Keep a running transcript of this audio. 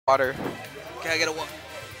water. Can I get a water?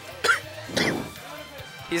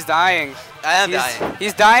 He's dying. I am dying.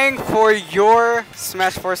 He's dying for your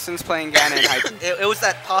Smash 4 since playing Ganon and Haipe. It was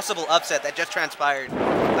that possible upset that just transpired.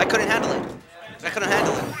 I couldn't handle it. I couldn't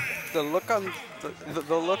handle it. The look on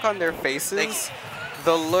the look on their faces,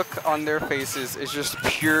 the look on their faces is just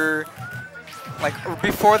pure. Like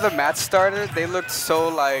before the match started, they looked so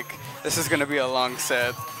like this is gonna be a long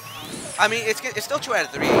set. I mean, it's still 2 out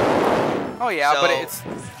of 3. Oh yeah, so, but it's.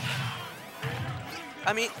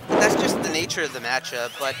 I mean, that's just the nature of the matchup.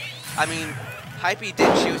 But I mean, Haipe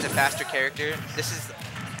did choose a faster character. This is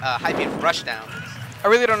Haipe Rushdown. I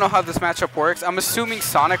really don't know how this matchup works. I'm assuming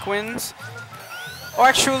Sonic wins. Oh,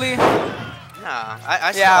 actually. Nah,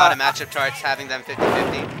 I see a lot of matchup charts having them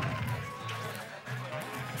 50-50.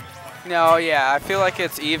 No, yeah, I feel like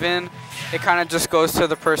it's even. It kind of just goes to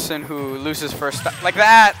the person who loses first. Like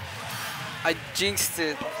that. I jinxed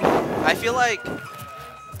it. I feel like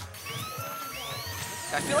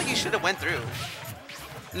you should have went through.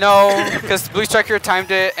 No, because BluStriker timed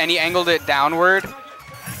it and he angled it downward.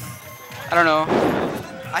 I don't know.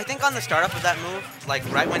 I think on the startup of that move, like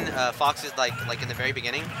right when Fox is like in the very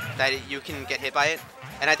beginning, that you can get hit by it.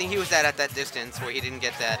 And I think he was at that distance where he didn't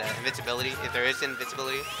get that invincibility, if there is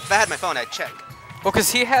invincibility. If I had my phone, I'd check. Well,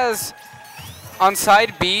 because he has, on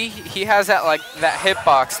side B, he has that that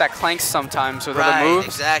hitbox that clanks sometimes with other moves.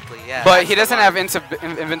 Exactly, yeah. But he doesn't have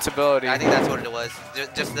invincibility. I think that's what it was.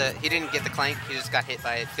 Just he didn't get the clank, he just got hit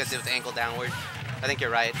by it because it was angled downward. I think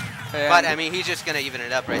you're right. But I mean, he's just gonna even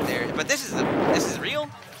it up right there. But this is real.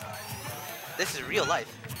 This is real life.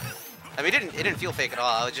 I mean, it didn't feel fake at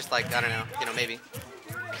all. I was just like, I don't know, maybe.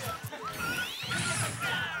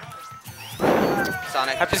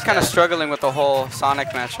 Sonic. I'm just kind of struggling with the whole Sonic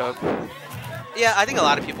matchup. Yeah, I think a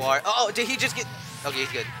lot of people are. Oh, did he just get? Okay,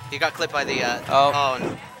 he's good. He got clipped by the. Oh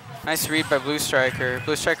no. Nice read by BluStriker.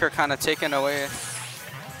 BluStriker kind of taken away.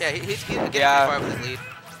 Yeah, he's getting pretty far with his lead.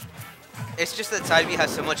 It's just that side B has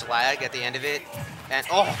so much lag at the end of it, and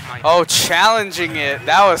oh my. Oh, challenging it.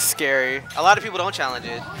 That was scary. A lot of people don't challenge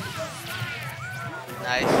it.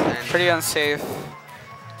 Nice. And pretty unsafe.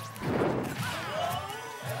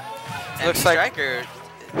 and Looks like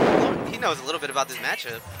BluStriker, he knows a little bit about this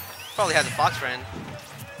matchup. Probably has a Fox friend.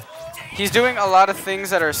 He's doing a lot of things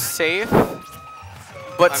that are safe,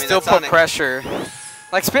 but still put pressure.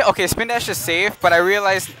 Like spin dash is safe, but I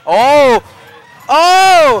realized. Oh,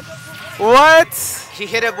 what? He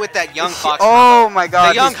hit him with that young Fox. Oh my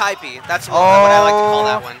God! The young Haipe. That's what I like to call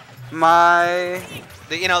that one.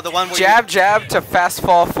 The one where jab to fast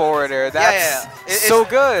fall forward air. That's so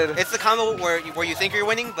good. It's the combo where you think you're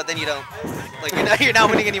winning, but then you don't. Like you're not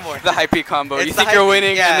winning anymore. The Haipe combo. You think you're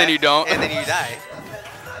winning, and then you don't. And then you die.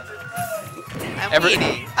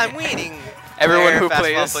 I'm winning. Everyone who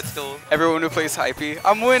plays Haipe,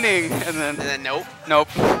 I'm winning, and then nope.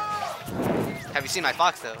 Have you seen my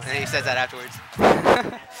Fox though? And he says that afterwards.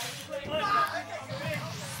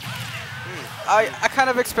 I kind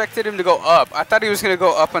of expected him to go up. I thought he was going to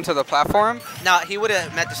go up onto the platform. No, he would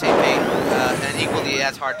have met the same fate and equally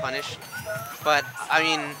as hard punish. But, I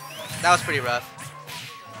mean, that was pretty rough.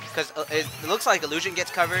 Because it looks like Illusion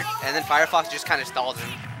gets covered, and then Firefox just kind of stalls him.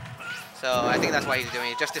 So I think that's why he's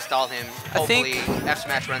doing it, just to stall him. Hopefully F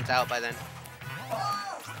Smash runs out by then.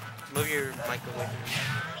 Move your mic away from him.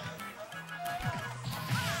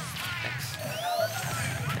 Thanks.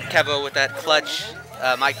 Kevo with that clutch.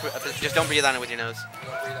 Mike, just don't breathe on it with your nose.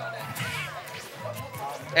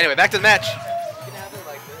 Anyway, back to the match.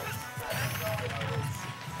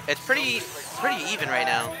 It's pretty even right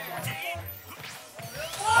now.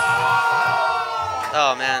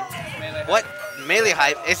 Oh man, what melee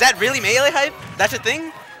hype? Is that really melee hype? That's a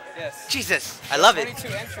thing? Yes. Jesus, I love it.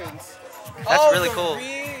 22 entrants. That's really cool.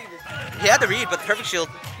 Read. He had the read, but the perfect shield.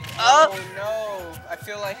 Oh no! I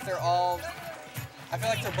feel like they're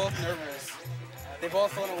both nervous. They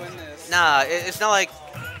both want to win this. Nah, it's not like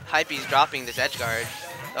Haipe's dropping this edge guard.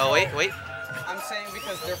 Oh, wait. I'm saying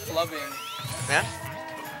because they're flubbing. Yeah?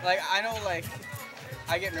 Like, I know, like,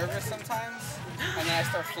 I get nervous sometimes, and then I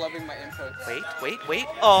start flubbing my inputs. Wait.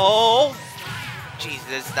 Oh!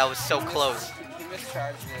 Jesus, that was so close. He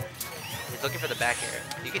mischarged it. He's looking for the back air.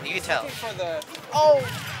 You can tell. Looking for the...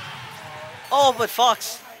 Oh, but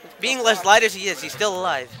Fox, being less light as he is, he's still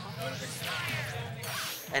alive.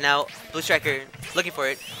 And now, BluStriker looking for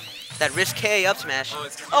it. That risque up smash.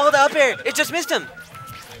 Oh, the up air! It just missed him!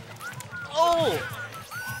 Oh!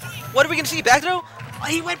 What are we gonna see? Back throw? Oh,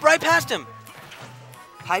 he went right past him!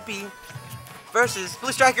 Haipe versus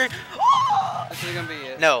BluStriker. Oh! This is gonna be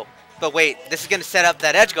it. No, but wait, this is gonna set up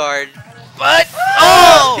that edge guard. But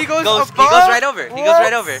he goes right over. He goes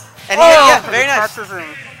right over. And very nice.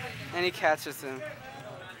 And he catches him.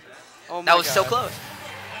 Oh my That was God. so close.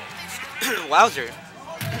 Wowzer.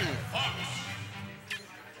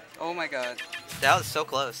 Oh my God. That was so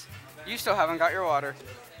close. You still haven't got your water.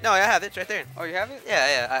 No, I have it. It's right there. Oh, you have it? Yeah,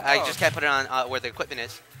 yeah. I Oh. just can't put it on where the equipment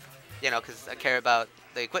is. You know, because I care about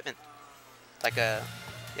the equipment. Like,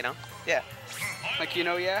 you know? Yeah. Like, you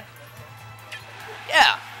know, yeah?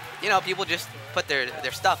 Yeah. You know, people just put their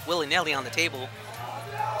stuff willy-nilly on the table.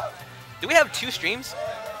 Do we have 2 streams?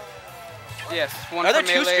 Yes. One Are there for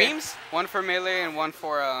 2 Melee, streams? One for Melee and one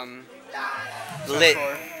for, Lit.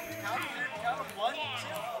 Core.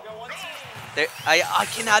 There, I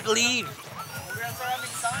cannot believe.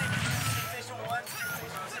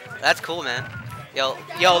 That's cool, man. Yo,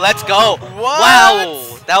 let's go. What?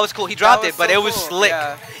 Wow. That was cool. He dropped it, but so it was cool. slick.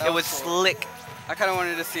 Yeah, that it was cool. slick. I kind of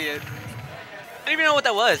wanted to see it. I don't even know what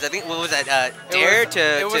that was. I think, what was that? Dare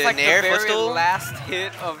It was to like nair the very footstool? last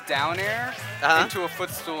hit of down air Uh-huh. into a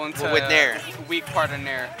footstool into With nair. weak part of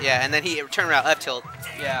nair. Yeah, and then he turned around up tilt,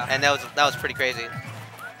 Yeah. and that was pretty crazy.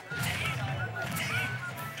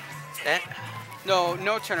 Eh? No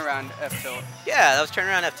turnaround F tilt. Yeah, that was turn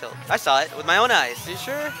around up tilt. I saw it with my own eyes. Are you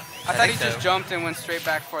sure? I I thought think he so. just jumped and went straight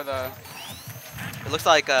back for the. It looks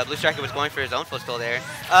like BluStriker was going for his own footstool there.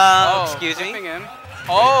 Excuse me. flipping in.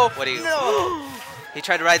 Oh. What do you? No. He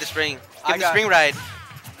tried to ride the spring. Give I him the got spring ride.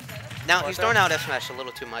 Now What's he's that? throwing out F smash a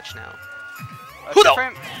little too much now. Who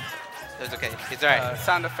frame? It was okay. It's alright.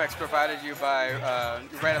 Sound effects provided you by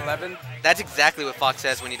Red 11. That's exactly what Fox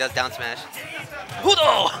says when he does down smash.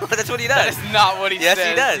 Hudo! That's what he That does. is not what he Yes, says.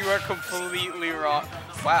 he does. You are completely wrong.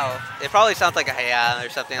 Wow. It probably sounds like a hey or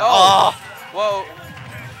something. Oh. Whoa.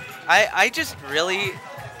 I just really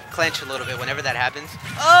clench a little bit whenever that happens.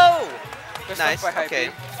 Oh! Good Nice. stuff by Haipe. Okay.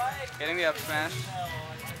 Getting the up smash.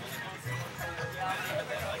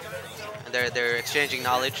 And they're exchanging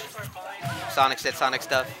knowledge. Sonic said Sonic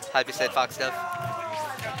stuff. Haipe said Fox stuff.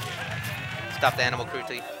 Stop the animal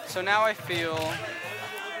cruelty. So now I feel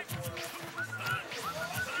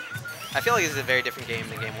like this is a very different game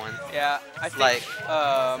than game 1. Yeah, I think Like-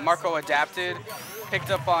 Marco adapted,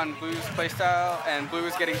 picked up on Blue's playstyle, and Blue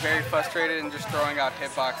is getting very frustrated and just throwing out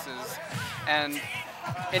hitboxes. And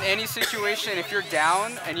in any situation, if you're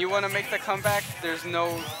down and you want to make the comeback, there's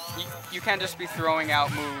no, you can't just be throwing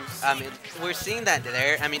out moves. I mean, we're seeing that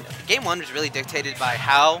there. I mean, game 1 was really dictated by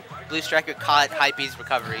how BluStriker caught Haipe's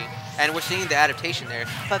recovery, and we're seeing the adaptation there.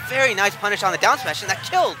 But very nice punish on the down smash, and that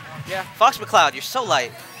killed. Yeah. Fox McCloud, you're so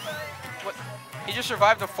light. What? He just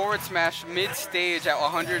survived a forward smash mid-stage at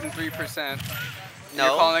 103%. No.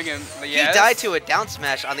 You're calling him, yes? He died to a down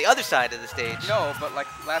smash on the other side of the stage. No, but like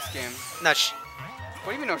last game. No, What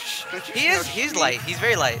do you mean no shh? Don't you He know is. He's shh? light. He's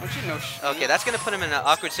very light. Don't you know shh? Okay, that's gonna put him in an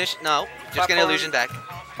awkward position. No, just gonna Platform. illusion back.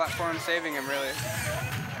 Platform saving him, really.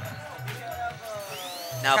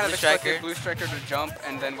 Now Kind of expected BluStriker. BluStriker to jump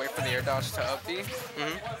and then wait for the air dodge to up B.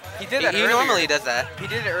 Mhm. He did that He earlier. normally does that. He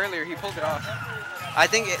did it earlier. He pulled it off. I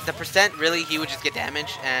think the percent really he would just get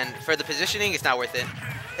damage, and for the positioning, it's not worth it,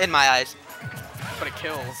 in my eyes. But it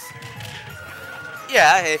kills.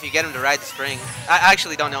 Yeah, if you get him to ride the spring. I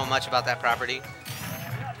actually don't know much about that property.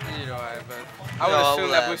 You know, but I would No,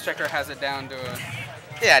 assume that BluStriker has it down to a.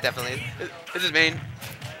 Yeah, definitely. This is main.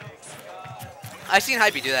 I've seen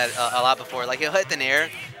Haipe do that a lot before. Like, he'll hit the nair,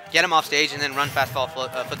 get him off stage, and then run fast fall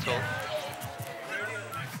footstool.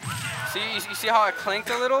 See, you see how it clinked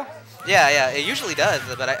a little? Yeah, it usually does,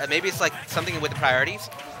 but maybe it's like something with the priorities.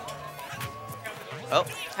 Oh,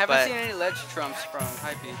 Haven't but seen any ledge trumps from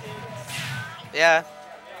Haipe. yeah.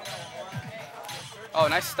 Oh,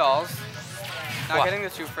 nice stalls. Not Wow. getting the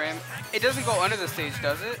 2-frame. It doesn't go under the stage,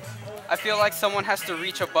 does it? I feel like someone has to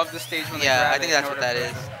reach above the stage when they grab Yeah, it. I think in that's what order that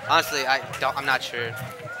for- is. Honestly, I'm not sure.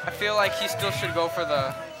 I feel like he still should go for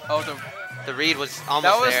the. Oh, The read was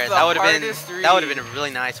almost was there. the That would have hardest been a read. really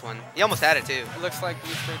nice one. He almost had it too. it looks like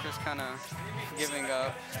BluStriker's kind of giving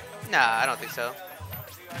up. Nah, I don't think so.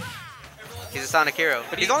 He's a Sonic hero.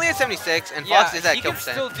 But He's he- only at 76, and Yeah, Fox is at he kill can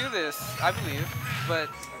percent. still do this, I believe, but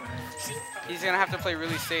he's gonna have to play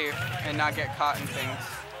really safe and not get caught in things.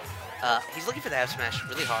 He's looking for the F smash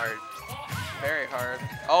really hard. Very hard.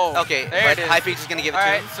 Oh, Okay, there but it is. Haipe's just gonna give it All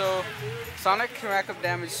to right, him. so Sonic can rack up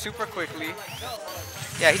damage super quickly.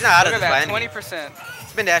 Yeah, he's not out Look of at this that, by any means. 20%.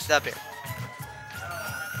 It's been dashed up here.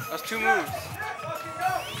 Those 2 moves.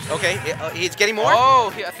 Okay, he's getting more.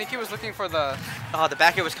 Oh, I think he was looking for the. Oh, the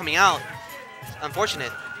back air was coming out.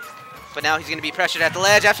 Unfortunate. But now he's going to be pressured at the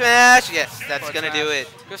ledge. F smash. Yes, that's forward going to do smash.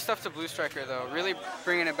 it. Good stuff to BluStriker though. Really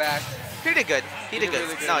bringing it back. He did good. He did good.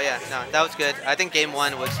 really good. No, yeah, no, that was good. I think game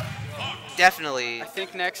 1 was definitely. I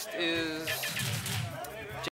think next is